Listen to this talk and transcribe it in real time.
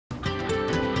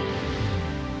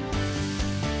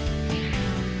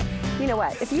know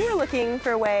what? If you were looking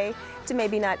for a way to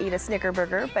maybe not eat a Snicker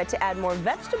burger, but to add more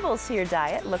vegetables to your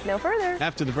diet, look no further.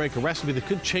 After the break, a recipe that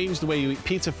could change the way you eat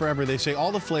pizza forever. They say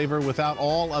all the flavor without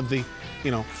all of the,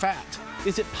 fat.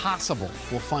 Is it possible?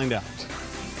 We'll find out.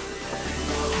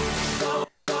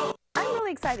 I'm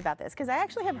really excited about this because I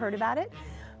actually have heard about it,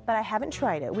 but I haven't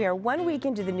tried it. We are 1 week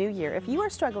into the new year. If you are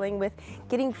struggling with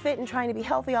getting fit and trying to be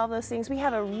healthy, all those things, we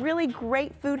have a really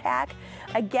great food hack.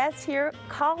 A guest here,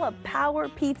 CAULIPOWER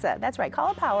Pizza. That's right,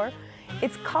 CAULIPOWER.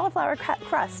 It's cauliflower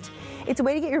crust. It's a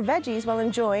way to get your veggies while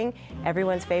enjoying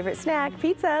everyone's favorite snack,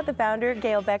 pizza. The founder,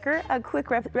 Gail Becker, a quick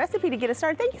recipe to get us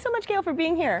started. Thank you so much, Gail, for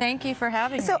being here. Thank you for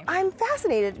having me. So I'm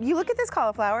fascinated. You look at this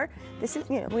cauliflower. This is,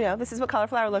 this is what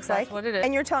cauliflower looks like. That's what it is.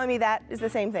 And you're telling me that is the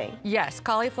same thing? Yes,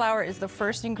 cauliflower is the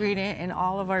first ingredient in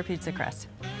all of our pizza crust.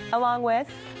 Along with?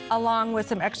 Along with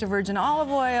some extra virgin olive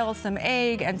oil, some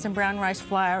egg, and some brown rice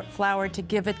flour to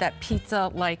give it that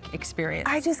pizza-like experience.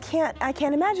 I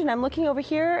can't imagine. I'm looking over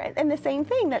here and the same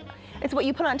thing, that it's what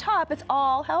you put on top. It's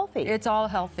all healthy. It's all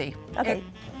healthy. Okay.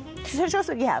 So show us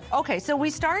what you have. Okay, so we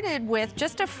started with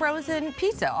just a frozen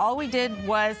pizza. All we did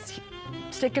was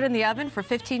stick it in the oven for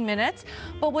 15 minutes.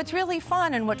 But what's really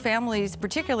fun and what families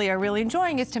particularly are really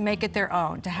enjoying is to make it their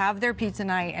own, to have their pizza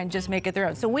night and just make it their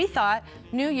own. So we thought,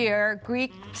 New Year,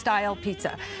 Greek-style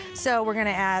pizza. So we're gonna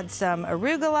add some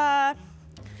arugula,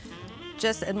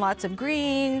 and lots of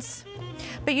greens.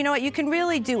 But you know what, you can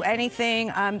really do anything.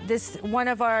 One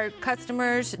of our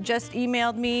customers just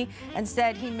emailed me and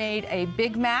said he made a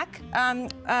Big Mac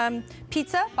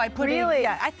pizza by putting,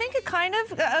 yeah, I think it kind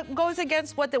of goes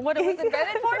against what it was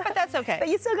invented for, but that's okay. But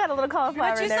you still got a little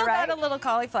cauliflower in there, right? But you still got a little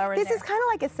cauliflower in there. This is kind of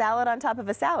like a salad on top of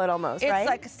a salad almost, right? It's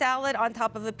like a salad on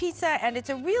top of a pizza, and it's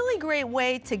a really great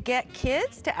way to get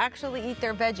kids to actually eat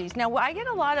their veggies. Now, I get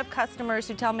a lot of customers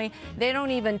who tell me they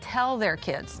don't even tell their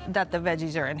kids that the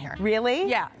veggies are in here. Really?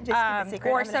 Yeah. Just keep a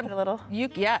secret. Or put a little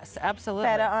yes, absolutely.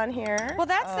 feta on here. Well,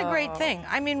 that's the great thing.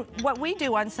 I mean, what we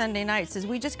do on Sunday nights is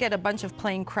we just get a bunch of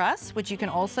plain crusts, which you can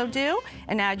also do,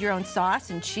 and add your own sauce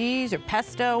and cheese or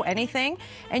pesto, anything,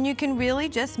 and you can really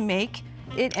just make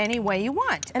it any way you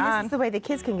want. And this is the way the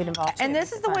kids can get involved too. And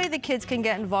this is the way the kids can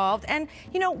get involved. And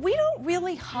we don't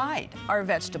really hide our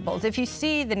vegetables. If you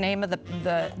see the name of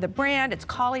the brand, it's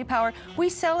CAULIPOWER. We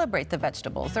celebrate the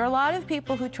vegetables. There are a lot of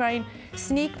people who try and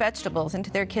sneak vegetables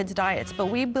into their kids' diets, but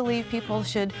we believe people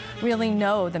should really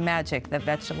know the magic that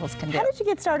vegetables can do. How did you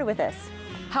get started with this?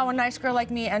 How a nice girl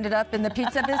like me ended up in the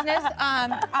pizza business.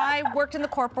 I worked in the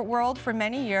corporate world for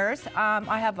many years.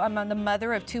 I'm the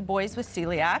mother of 2 boys with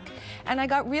celiac, and I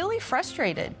got really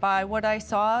frustrated by what I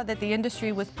saw that the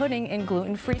industry was putting in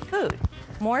gluten-free food.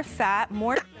 More fat,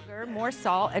 more sugar, more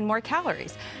salt, and more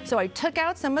calories. So I took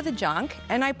out some of the junk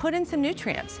and I put in some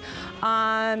nutrients.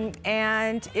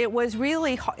 And it was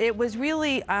really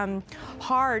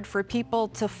hard for people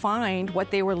to find what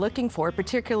they were looking for,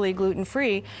 particularly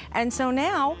gluten-free. And so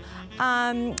now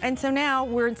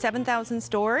we're in 7,000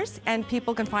 stores and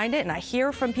people can find it. And I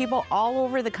hear from people all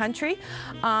over the country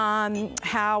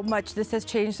how much this has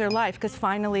changed their life, because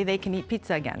finally they can eat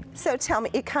pizza again. So tell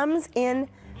me, it comes in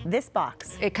this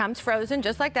box. It comes frozen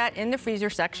just like that in the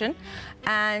freezer section,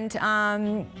 and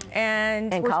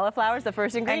cauliflower is the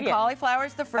first ingredient. And cauliflower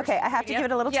is the first. Okay, I have to give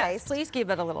it a little taste. Yes, please give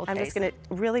it a little taste. I'm just going to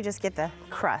really just get the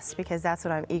crust because that's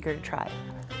what I'm eager to try.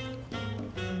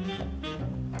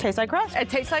 Tastes like crust. It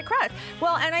tastes like crust.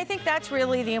 Well, and I think that's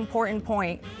really the important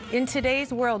point. In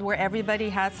today's world where everybody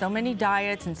has so many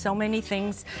diets and so many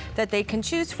things that they can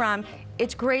choose from,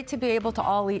 it's great to be able to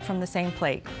all eat from the same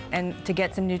plate and to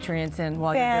get some nutrients in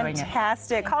while you're doing it.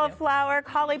 Fantastic. Cauliflower,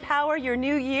 CAULIPOWER, your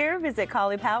new year. Visit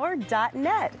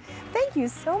caulipower.net. Thank you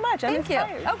so much. I'm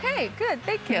inspired. Okay, good.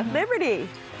 Thank you. Liberty.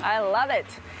 I love it.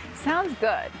 Sounds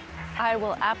good. I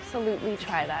will absolutely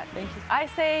try that. Thank you. I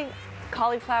say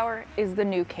cauliflower is the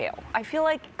new kale. I feel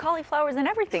like cauliflower is in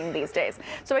everything these days.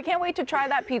 So I can't wait to try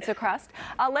that pizza crust.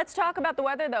 Let's talk about the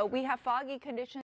weather, though. We have foggy conditions.